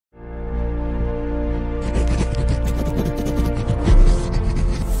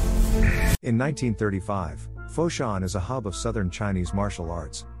In 1935, Foshan is a hub of southern Chinese martial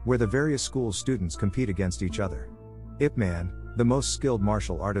arts, where the various schools' students compete against each other. Ip Man, the most skilled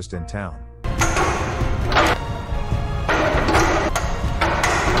martial artist in town,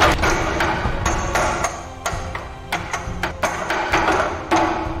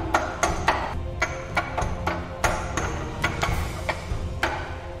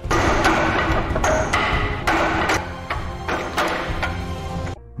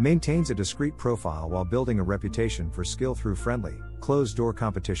 maintains a discreet profile while building a reputation for skill through friendly, closed-door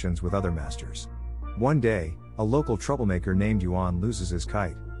competitions with other masters. One day, a local troublemaker named Yuan loses his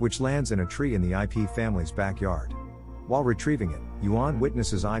kite, which lands in a tree in the IP family's backyard. While retrieving it, Yuan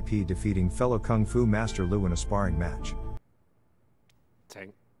witnesses IP defeating fellow Kung Fu master Liu in a sparring match.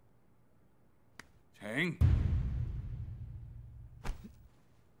 請。請。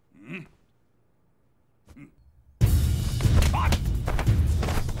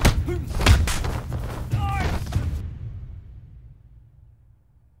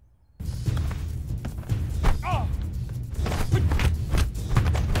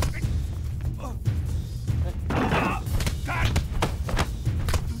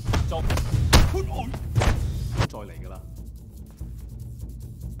再嚟㗎啦！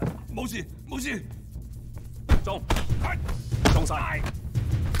冇事冇事，中，中晒，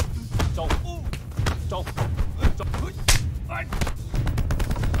中，中，中，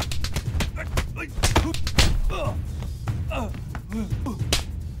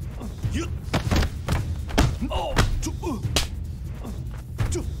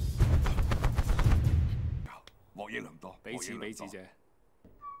獲益良多，彼此彼此啫。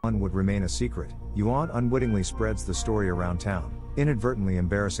 One would remain a secret. Yuan unwittingly spreads the story around town, inadvertently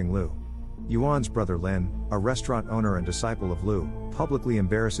embarrassing Liu. Yuan's brother Lin, a restaurant owner and disciple of Liu, publicly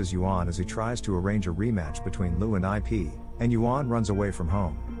embarrasses Yuan as he tries to arrange a rematch between Liu and IP, and Yuan runs away from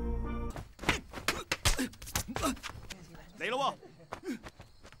home. 嚟咯喎！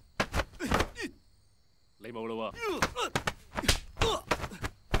你冇咯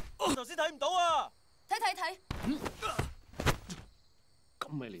喎！頭先睇唔到啊！睇。咁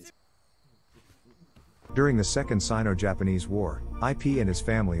咪連。 During the Second Sino-Japanese War, IP and his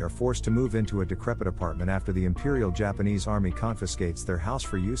family are forced to move into a decrepit apartment after the Imperial Japanese Army confiscates their house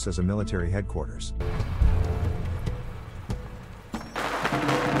for use as a military headquarters.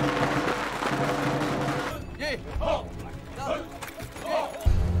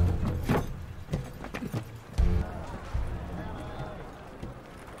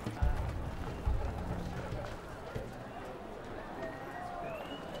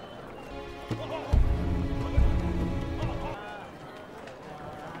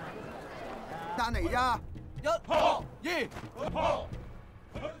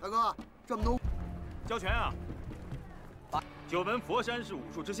久闻佛山是武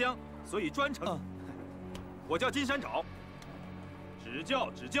术之乡，所以专程。我叫金山爪，指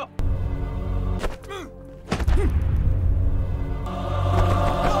教指教。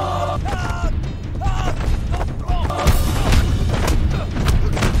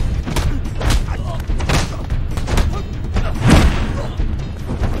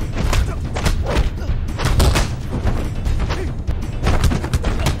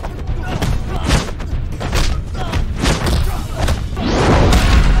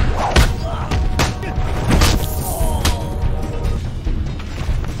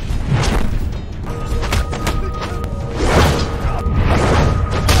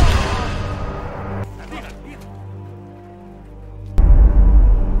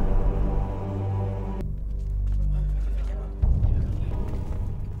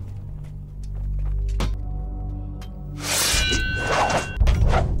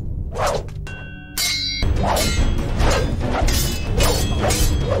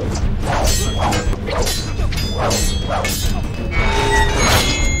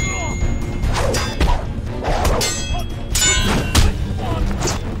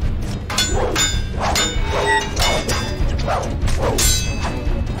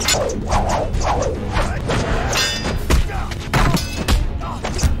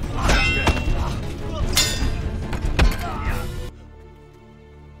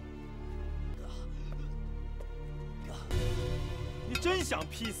真想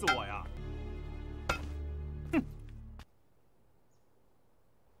劈死我呀！哼！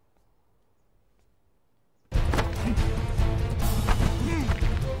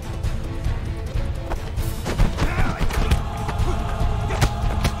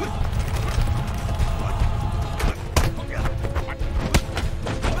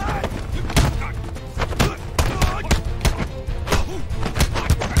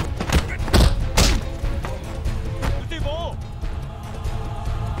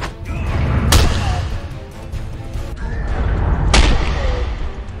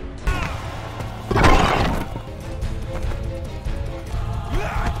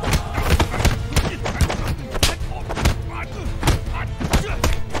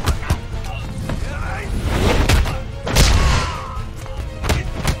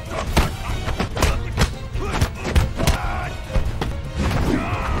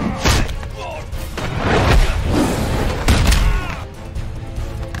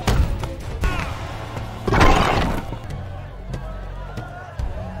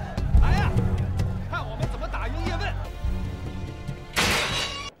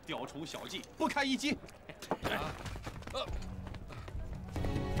雕虫小技，不堪一击。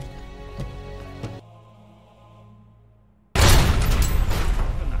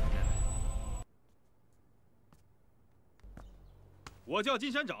我叫金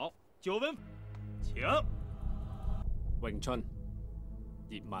山爪，久闻，请。Wing Chun，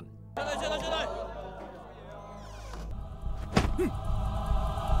 葉問。出隊！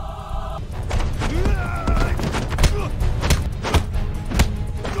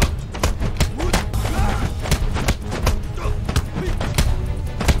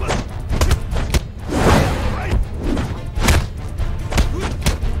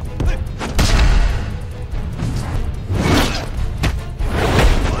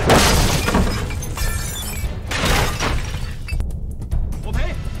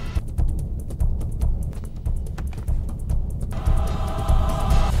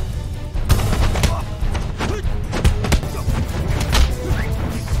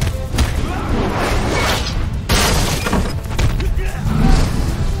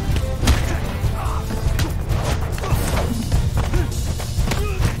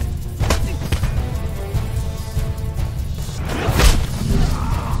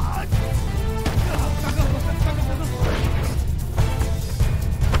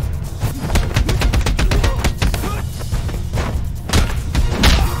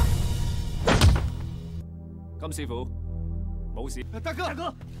金師傅，冇事。大哥，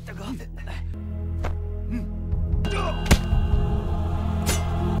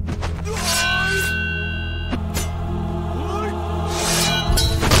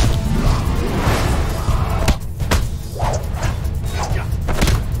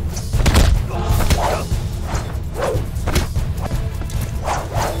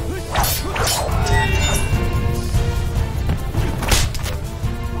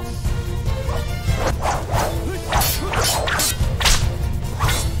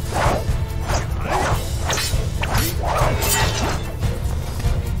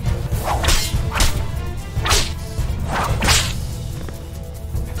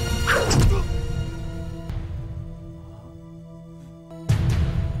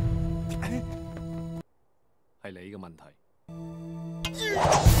係你嘅問題。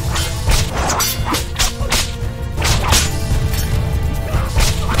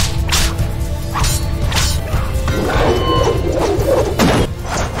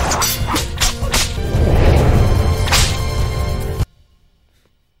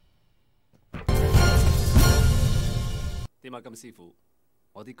點啊，金師傅？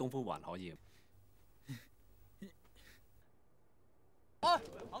我啲功夫還可以。行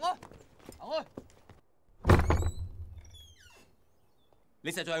開！你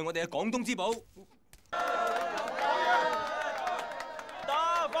實在係我哋嘅廣東之寶。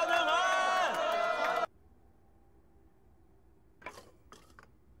打，放兩下！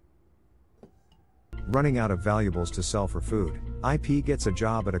 Running out of valuables to sell for food, IP gets a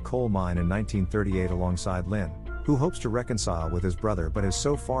job at a coal mine in 1938 alongside Lynn, who hopes to reconcile with his brother but has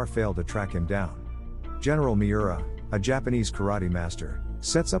so far failed to track him down. General Miura, a Japanese karate master,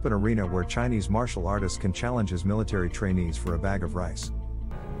 sets up an arena where Chinese martial artists can challenge his military trainees for a bag of rice.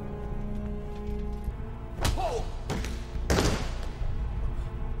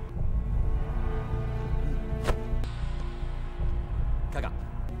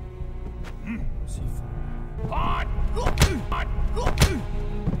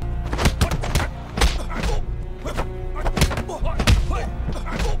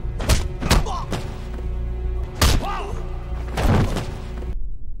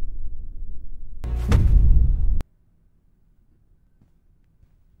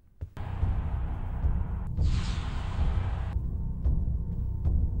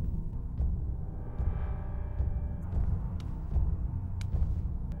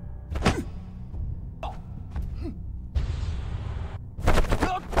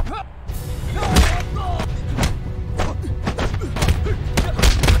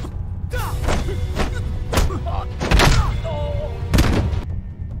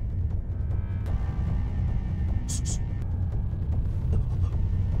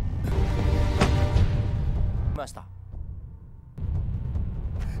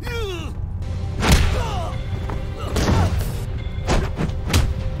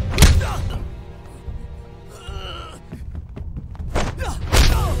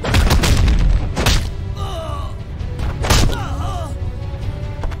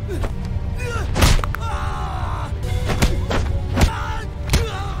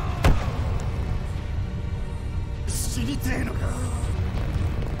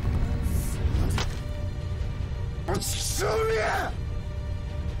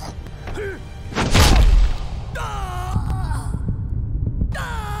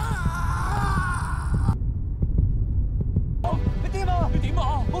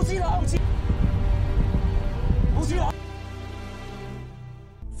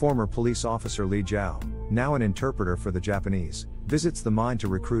 Former police officer Li Jiao, now an interpreter for the Japanese, visits the mine to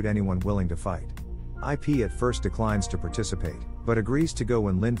recruit anyone willing to fight. IP at first declines to participate, but agrees to go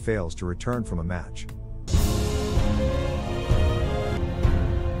when Lin fails to return from a match.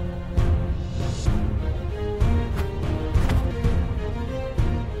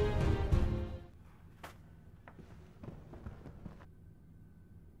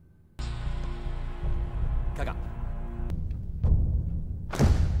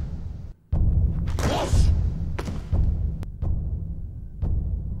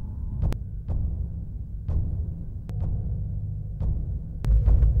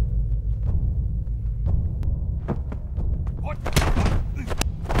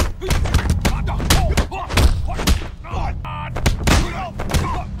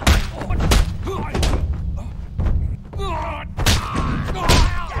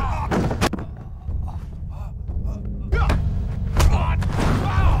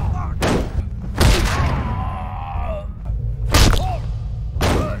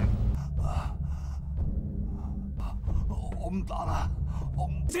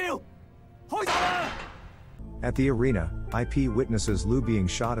 At the arena, IP witnesses Liu being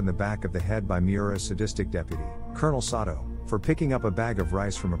shot in the back of the head by Miura's sadistic deputy, Colonel Sato, for picking up a bag of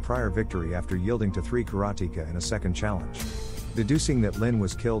rice from a prior victory after yielding to 3 karateka in a second challenge. Deducing that Lin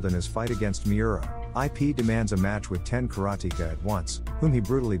was killed in his fight against Miura, IP demands a match with 10 karateka at once, whom he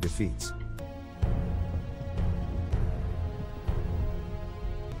brutally defeats.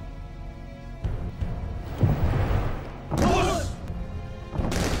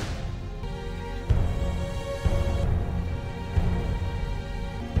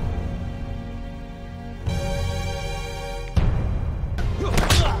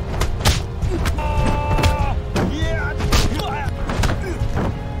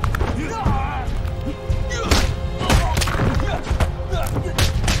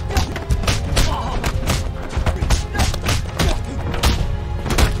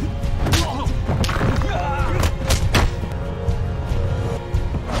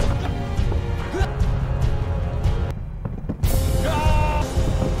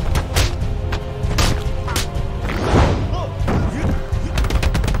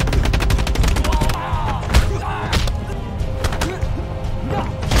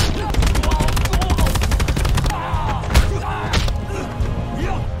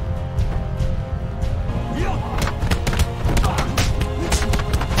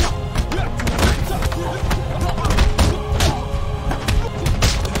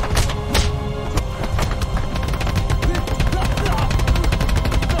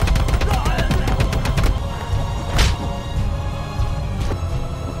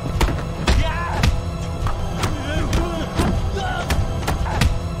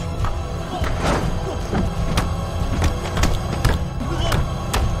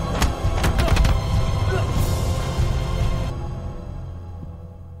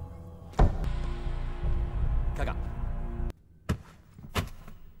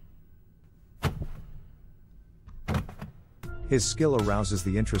 His skill arouses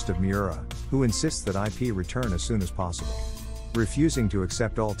the interest of Miura, who insists that IP return as soon as possible. Refusing to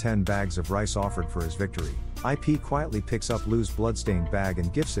accept all 10 bags of rice offered for his victory, IP quietly picks up Liu's bloodstained bag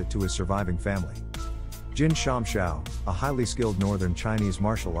and gifts it to his surviving family. Jin Shamshao, a highly skilled northern Chinese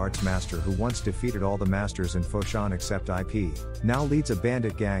martial arts master who once defeated all the masters in Foshan except IP, now leads a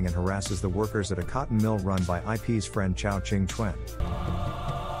bandit gang and harasses the workers at a cotton mill run by IP's friend Chao Ching Chuen.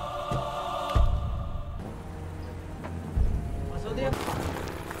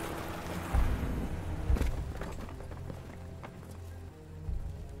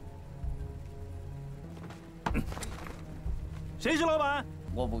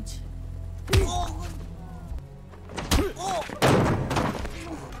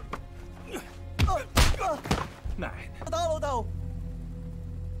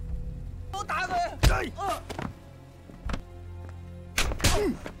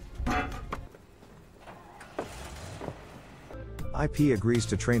 IP agrees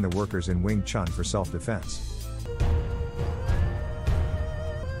to train the workers in Wing Chun for self-defense.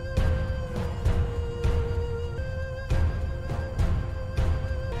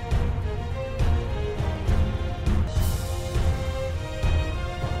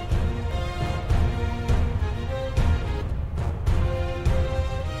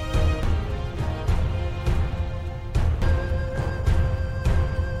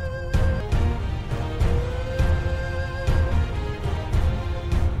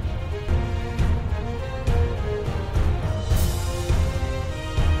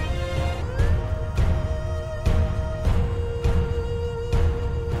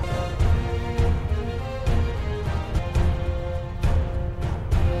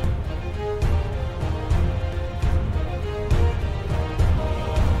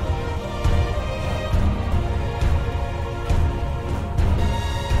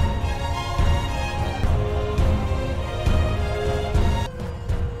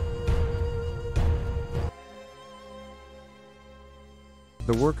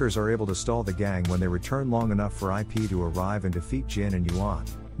 The workers are able to stall the gang when they return long enough for IP to arrive and defeat Jin and Yuan,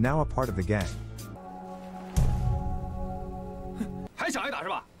 now a part of the gang. 还想挨打是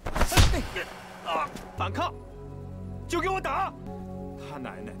吧？反抗，就给我打！他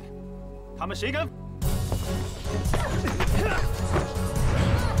奶奶的，他们谁敢？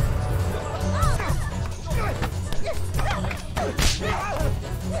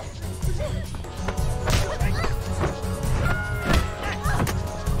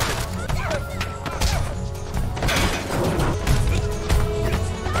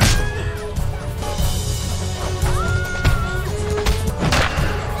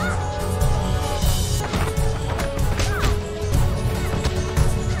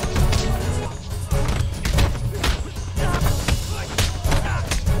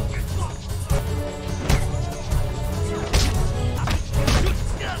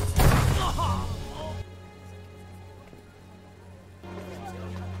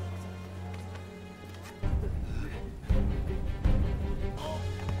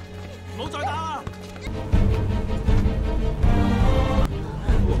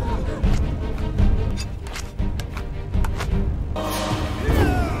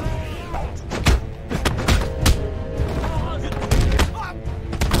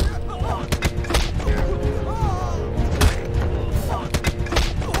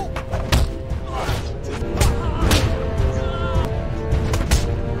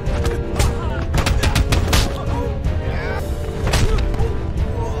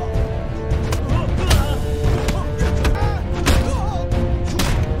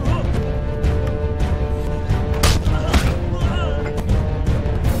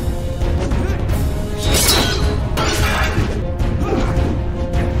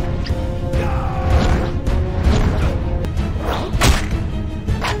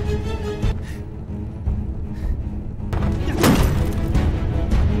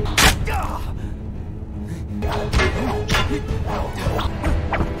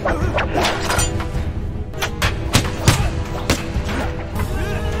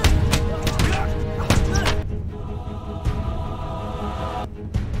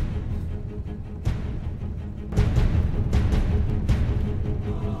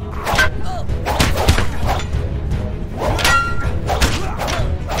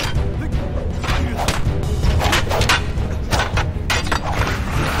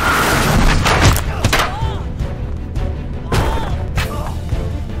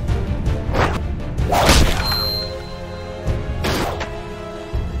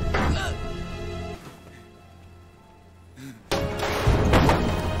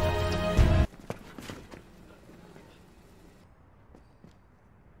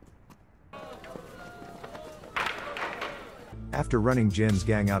 After running Jin's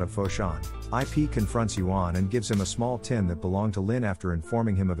gang out of Foshan, IP confronts Yuan and gives him a small tin that belonged to Lin after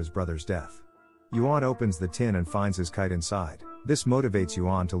informing him of his brother's death. Yuan opens the tin and finds his kite inside. This motivates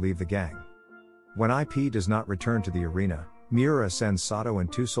Yuan to leave the gang. When IP does not return to the arena, Miura sends Sato and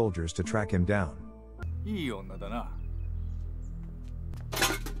 2 soldiers to track him down. いい女だな。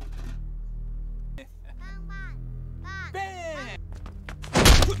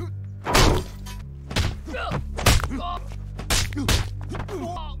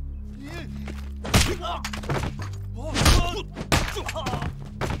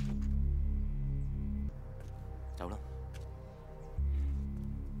走啦。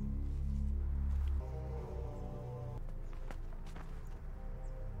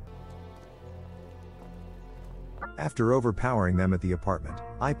 After overpowering them at the apartment,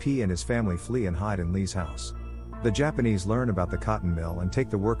 IP and his family flee and hide in Lee's house. The Japanese learn about the cotton mill and take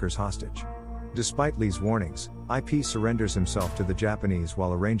the workers hostage. Despite Lee's warnings, IP surrenders himself to the Japanese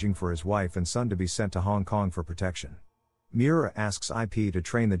while arranging for his wife and son to be sent to Hong Kong for protection. Miura asks IP to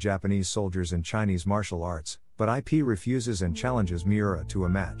train the Japanese soldiers in Chinese martial arts, but IP refuses and challenges Miura to a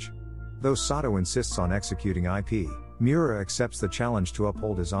match. Though Sato insists on executing IP, Miura accepts the challenge to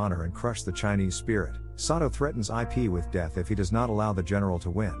uphold his honor and crush the Chinese spirit. Sato threatens IP with death if he does not allow the general to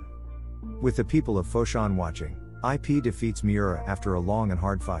win. With the people of Foshan watching, IP defeats Miura after a long and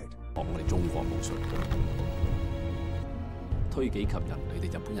hard fight. 學我哋中國武術，推己及人，你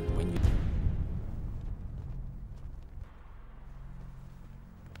哋日本人永遠。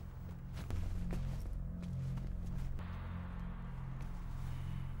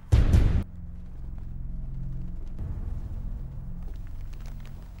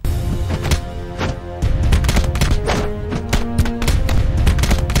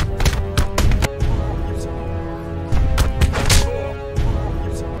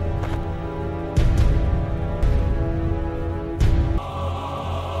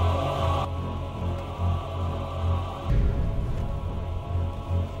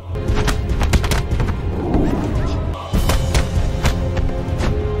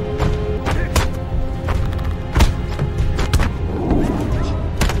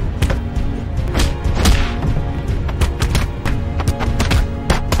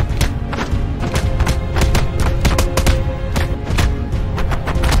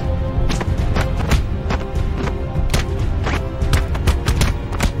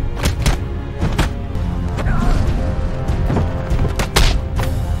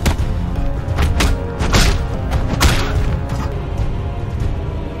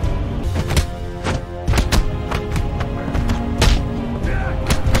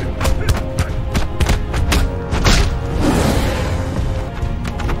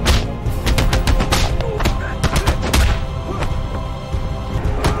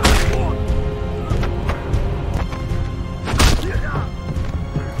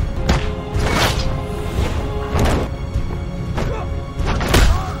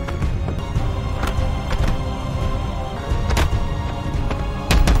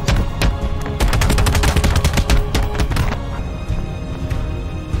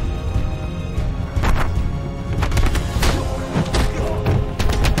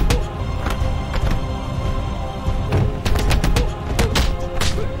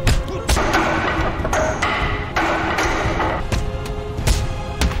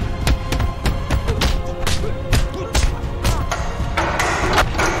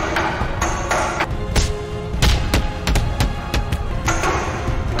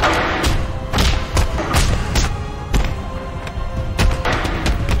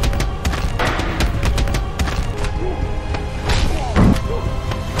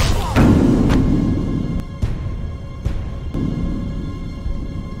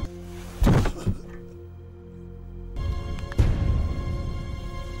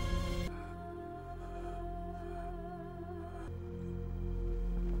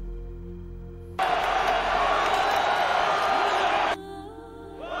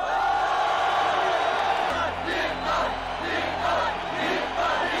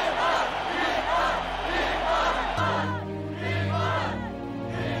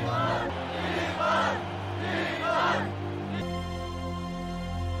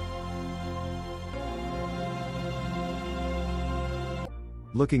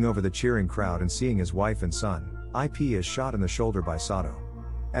Looking over the cheering crowd and seeing his wife and son, IP is shot in the shoulder by Sato.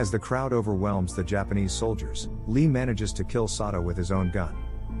 As the crowd overwhelms the Japanese soldiers, Lee manages to kill Sato with his own gun.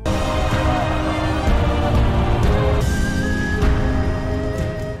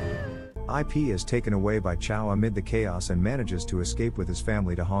 IP is taken away by Chow amid the chaos and manages to escape with his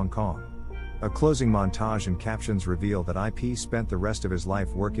family to Hong Kong. A closing montage and captions reveal that IP spent the rest of his life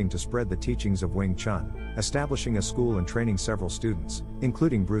working to spread the teachings of Wing Chun, establishing a school and training several students,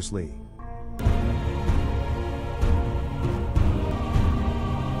 including Bruce Lee.